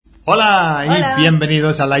Hola, Hola. y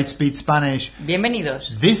bienvenidos a Lightspeed Spanish.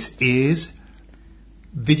 Bienvenidos. This is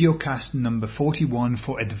videocast number 41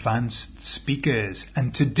 for advanced speakers.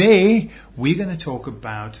 And today we're going to talk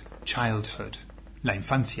about childhood, la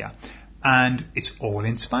infancia. And it's all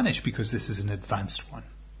in Spanish because this is an advanced one.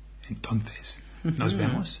 Entonces, nos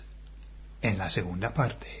vemos en la segunda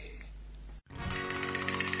parte.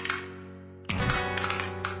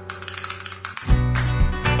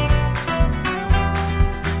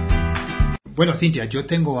 Bueno, Cintia, yo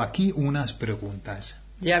tengo aquí unas preguntas,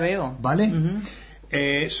 Ya veo. ¿vale?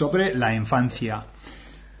 Sobre la infancia.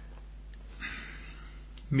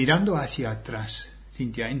 Mirando hacia atrás,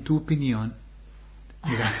 Cintia, en tu opinión,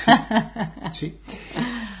 mira, ¿sí?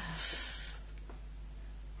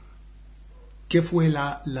 ¿Qué fue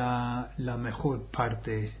la mejor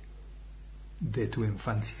parte de tu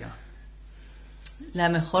infancia? La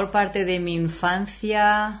mejor parte de mi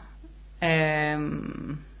infancia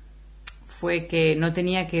fue que no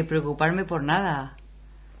tenía que preocuparme por nada.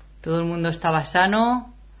 Todo el mundo estaba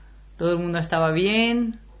sano, todo el mundo estaba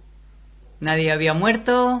bien, nadie había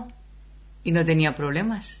muerto y no tenía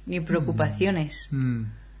problemas ni preocupaciones.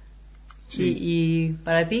 Sí. ¿Y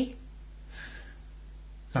para ti?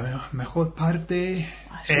 La mejor parte,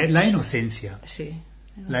 Sí, la sí. inocencia. Sí.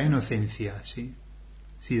 La inocencia, sí.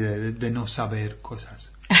 Sí, de no saber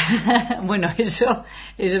cosas. Bueno, eso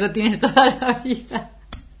lo tienes toda la vida.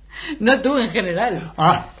 No tú en general.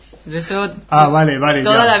 Eso Vale,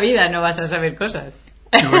 toda ya. la vida no vas a saber cosas.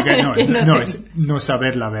 No, porque Que no no, te- es no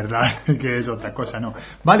saber la verdad, que es otra cosa, no.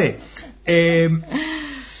 Vale.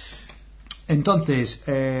 Entonces,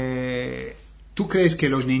 ¿tú crees que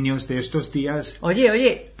los niños de estos días...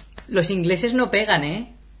 Oye, los ingleses no pegan,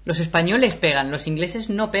 ¿eh? Los españoles pegan, los ingleses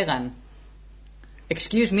no pegan.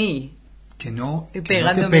 Excuse me. Que no te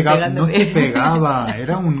Pegándome. pegaba,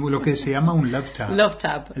 era lo que se llama un love tap. Love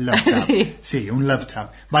tap. Love tap. Sí. Sí, un love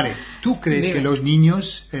tap. Vale, ¿tú crees Dime. que los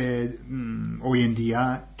niños hoy en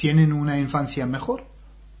día tienen una infancia mejor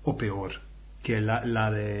o peor que la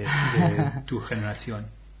de tu generación?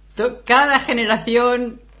 Cada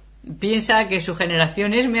generación piensa que su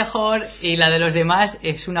generación es mejor y la de los demás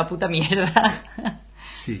es una puta mierda.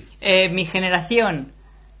 Sí. Mi generación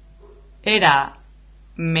era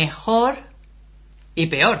mejor y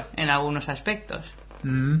peor en algunos aspectos.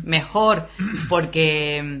 Mejor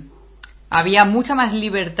porque había mucha más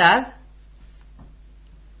libertad,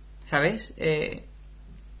 ¿sabes?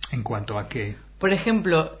 ¿En cuanto a qué? Por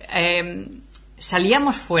ejemplo,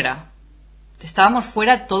 salíamos fuera, estábamos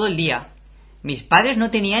fuera todo el día. Mis padres no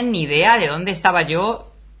tenían ni idea de dónde estaba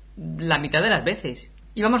yo la mitad de las veces.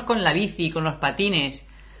 Íbamos con la bici, con los patines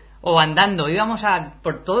o andando, íbamos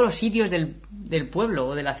por todos los sitios del pueblo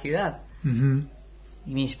o de la ciudad.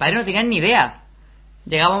 Y mis padres no tenían ni idea.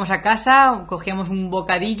 Llegábamos a casa, cogíamos un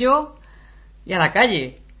bocadillo y a la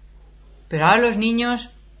calle. Pero ahora los niños,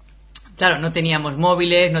 claro, no teníamos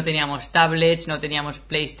móviles, no teníamos tablets, no teníamos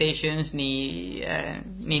PlayStations, ni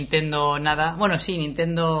Nintendo, nada. Bueno, sí,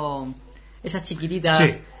 Nintendo, esa chiquitita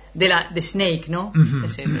Sí. de Snake, ¿no?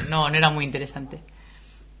 Ese, no era muy interesante.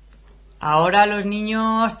 Ahora los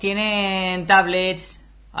niños tienen tablets,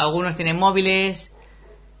 algunos tienen móviles,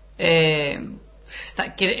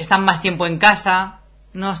 están más tiempo en casa,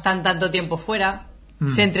 no están tanto tiempo fuera,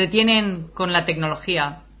 se entretienen con la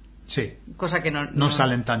tecnología, Sí. cosa que No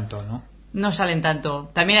salen tanto, ¿no? no salen tanto.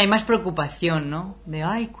 También hay más preocupación, ¿no? De,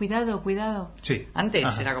 ay, cuidado. Sí. Antes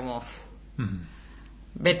Ajá. era como,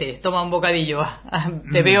 vete, toma un bocadillo,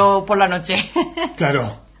 te veo por la noche.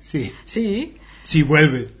 Claro, sí. Sí, Sí,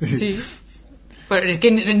 vuelve. sí. Pero es que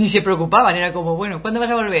ni se preocupaban, era como, bueno, ¿cuándo vas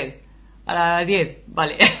a volver? A las 10,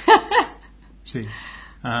 vale. Sí.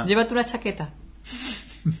 Ah, Llévate una chaqueta.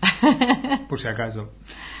 por si acaso.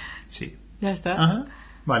 Sí. Ya está. Ajá.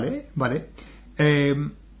 Vale.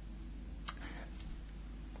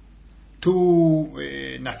 Tú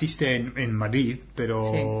naciste en Madrid,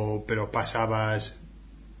 pero pasabas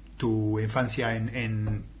tu infancia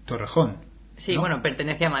en Torrejón. Sí, ¿no? bueno,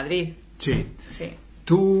 pertenece a Madrid. Sí. Sí.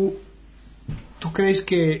 ¿Tú crees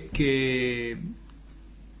que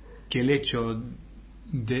el hecho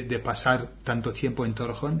de pasar tanto tiempo en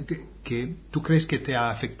Torrejón, que tú crees que te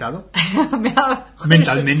ha afectado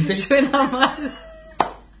mentalmente? Suena mal.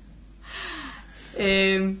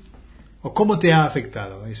 ¿O cómo te ha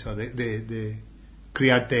afectado eso de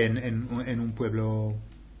criarte en un pueblo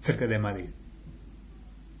cerca de Madrid?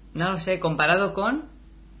 No lo sé, comparado con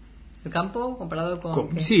el campo, comparado con...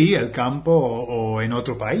 ¿qué? Sí, el campo o en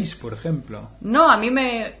otro país, por ejemplo. No, a mí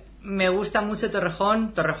me gusta mucho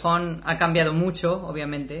Torrejón. Torrejón ha cambiado mucho,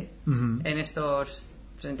 obviamente, en estos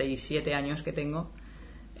 37 años que tengo.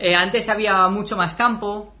 Antes había mucho más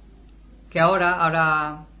campo, que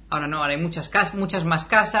ahora no, ahora hay muchas más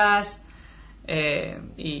casas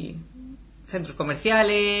y centros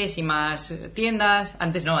comerciales y más tiendas.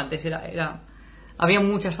 Antes no, antes había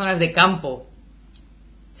muchas zonas de campo,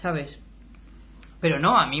 ¿sabes? Pero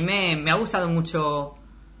no, a mí me ha gustado mucho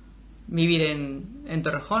vivir en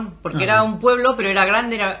Torrejón, porque era un pueblo, pero era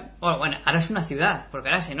grande, bueno, ahora es una ciudad, porque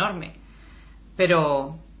ahora es enorme.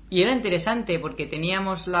 Y era interesante porque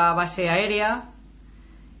teníamos la base aérea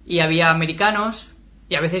y había americanos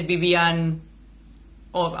y a veces vivían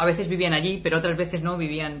allí, pero otras veces no,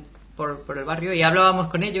 vivían por el barrio y hablábamos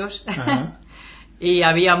con ellos. Y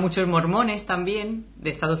había muchos mormones también de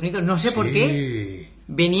Estados Unidos, no sé por qué.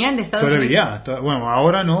 Venían de Estados Unidos. Bueno,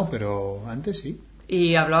 ahora no, pero antes sí.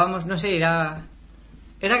 Y hablábamos, no sé, era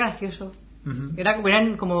gracioso.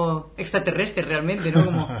 Eran como extraterrestres realmente,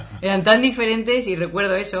 ¿no? Eran tan diferentes y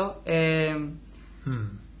recuerdo eso.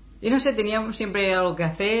 Y no sé, teníamos siempre algo que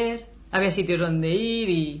hacer, había sitios donde ir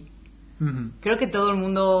y creo que a todo el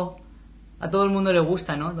mundo le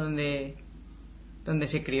gusta, ¿no? Donde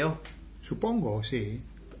se crió. Supongo, sí.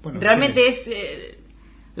 Bueno, realmente es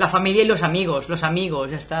la familia y los amigos,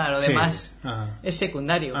 ya está, lo demás es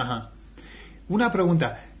secundario. Una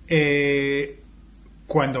pregunta,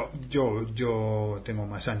 cuando yo tengo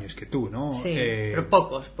más años que tú, ¿no? Sí, pero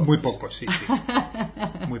pocos. Muy pocos, sí.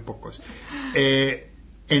 Muy pocos.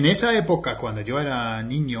 En esa época, cuando yo era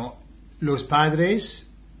niño, los padres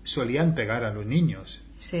solían pegar a los niños.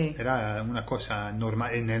 Sí. Era una cosa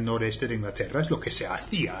normal en el noreste de Inglaterra, es lo que se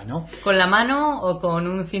hacía, ¿no? ¿Con la mano o con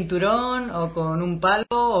un cinturón o con un palo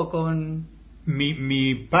o con...?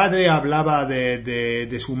 Mi padre hablaba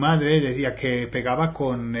de su madre, decía que pegaba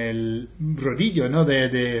con el rodillo, ¿no?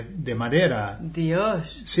 De madera.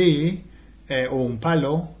 Dios. Sí, o un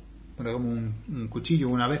palo, bueno, como un cuchillo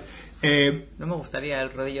una vez. No me gustaría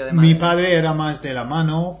el rodillo de madera. Mi padre era más de la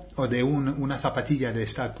mano o de una zapatilla de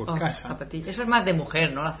estar por casa. Zapatilla. Eso es más de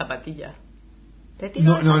mujer, ¿no? La zapatilla.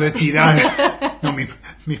 No de tirar. No, mi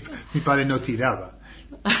padre no tiraba,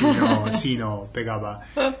 sino pegaba.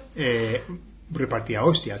 Repartía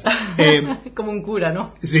hostias. Como un cura,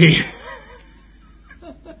 ¿no? Sí.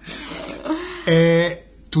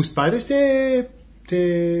 ¿Tus padres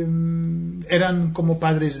eran como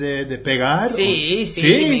padres de pegar? Sí,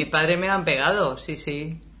 mi padre me han pegado,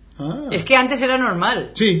 sí. Es que antes era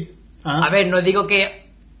normal. Sí. A ver, no digo que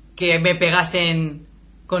me pegasen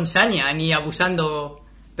con saña ni abusando,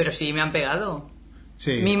 pero sí me han pegado.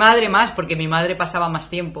 Sí. Mi madre más, porque mi madre pasaba más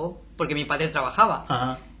tiempo, porque mi padre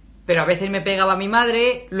trabajaba. Pero a veces me pegaba mi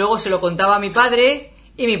madre, luego se lo contaba a mi padre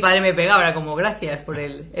y mi padre me pegaba. Era como, gracias por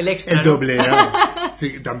el extra. El doble, ¿no?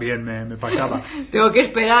 Sí, también me pasaba. Tengo que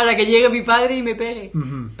esperar a que llegue mi padre y me pegue.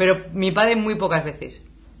 Pero mi padre muy pocas veces.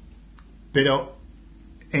 Pero,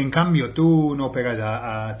 en cambio, tú no pegas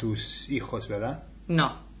a tus hijos, ¿verdad?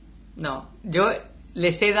 No. Yo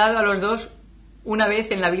les he dado a los dos una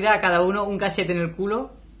vez en la vida a cada uno un cachete en el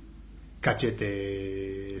culo.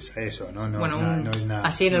 Cachete es eso, ¿no? Bueno, no es nada.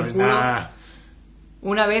 Así en el culo.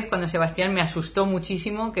 Una vez cuando Sebastián me asustó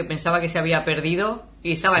muchísimo, que pensaba que se había perdido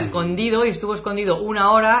y estaba escondido y estuvo escondido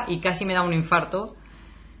 1 hora y casi me da un infarto.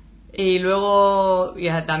 Y luego, y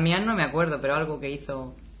a Damián no me acuerdo, pero algo que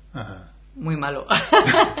hizo muy malo.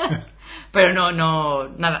 Pero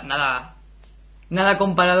nada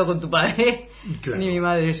comparado con tu padre, claro, ni mi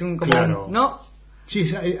madre. Es un como claro. ¿no? Sí,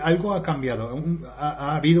 algo ha cambiado.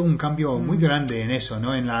 Ha habido un cambio muy grande en eso,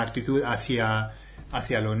 ¿no? En la actitud hacia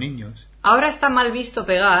los niños. Ahora está mal visto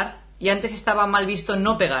pegar y antes estaba mal visto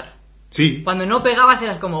no pegar. Sí. Cuando no pegabas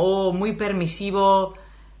eras como, muy permisivo,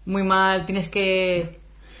 muy mal, tienes que...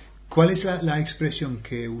 ¿Cuál es la expresión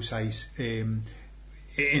que usáis? En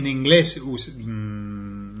inglés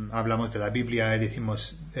hablamos de la Biblia y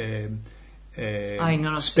decimos...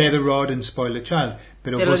 no lo spare sé. the rod and spoil the child,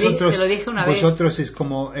 pero te lo dije una vez. Vosotros es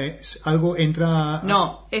como algo entra...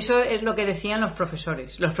 No, eso es lo que decían los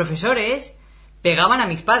profesores. Los profesores pegaban a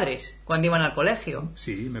mis padres cuando iban al colegio.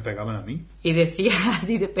 Sí, me pegaban a mí. Y decía, a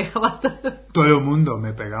ti te pegaba todo. Todo el mundo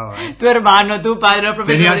me pegaba. Tu hermano, tu padre, los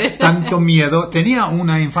profesores. Tenía tanto miedo. Tenía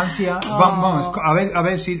una infancia... Vamos, a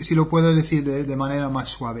ver si lo puedo decir de manera más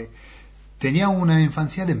suave. Tenía una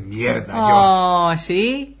infancia de mierda, yo.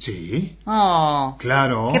 ¿Sí? Sí.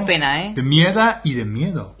 Claro. Qué pena, ¿eh? De mierda y de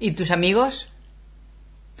miedo. ¿Y tus amigos?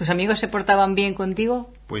 ¿Tus amigos se portaban bien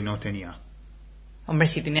contigo? Pues no tenía. Hombre,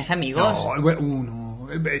 si tenías amigos. No,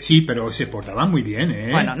 sí, pero se portaban muy bien,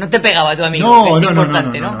 ¿eh? Bueno, no te pegaba tu amigo.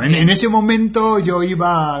 No. En ese momento yo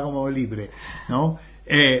iba como libre, ¿no?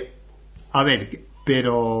 A ver,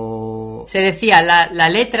 pero... Se decía, la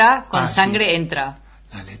letra con sangre entra.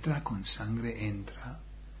 La letra con sangre entra.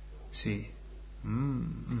 Sí.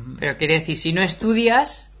 Pero quiere decir, si no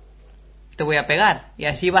estudias, te voy a pegar. Y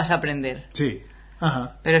así vas a aprender. Sí.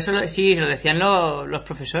 Ajá. Pero eso sí, lo decían los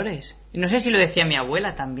profesores. Y no sé si lo decía mi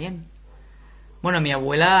abuela también. Bueno, mi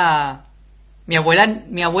abuela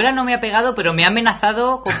no me ha pegado, pero me ha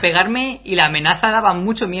amenazado con pegarme y la amenaza daba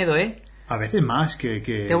mucho miedo, ¿eh? A veces más que...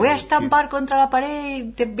 Te voy a estampar contra la pared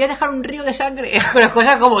y te voy a dejar un río de sangre. Con las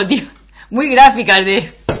cosas como, tío, muy gráficas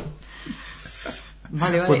de...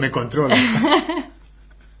 Vale. Pues me controla.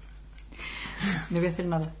 No voy a hacer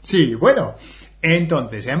nada. Sí, bueno.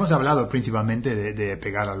 Entonces, hemos hablado principalmente de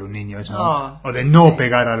pegar a los niños, ¿no? Oh. O de no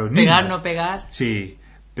pegar a los niños. Pegar, no pegar. Sí,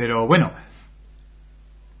 pero bueno.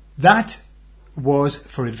 That was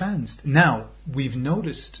for advanced. Now, we've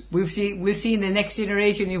noticed... We'll see in the next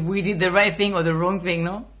generation if we did the right thing or the wrong thing,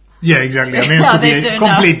 no? Yeah, exactly. I mean, it How could be they a turn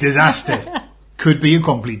complete out. disaster. Could be a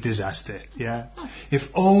complete disaster, yeah.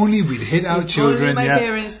 If only we'd hit our children, Only my yeah.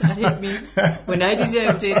 parents had hit me when I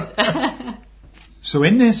deserved it. So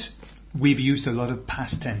in this, we've used a lot of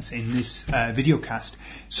past tense in this video cast.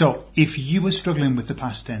 So if you were struggling with the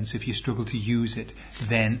past tense, if you struggle to use it,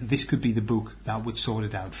 then this could be the book that would sort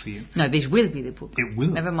it out for you. No, this will be the book. It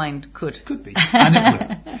will. Never mind, could. Could be, and it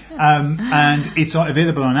will. And it's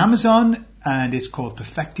available on Amazon, and it's called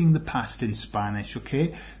Perfecting the Past in Spanish,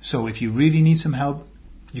 okay? So if you really need some help,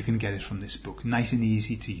 you can get it from this book. Nice and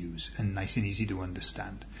easy to use, and nice and easy to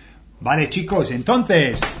understand. Vale, chicos,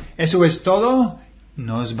 entonces, eso es todo.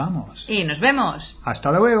 Nos vamos. Y nos vemos.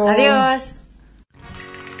 Hasta luego. Adiós.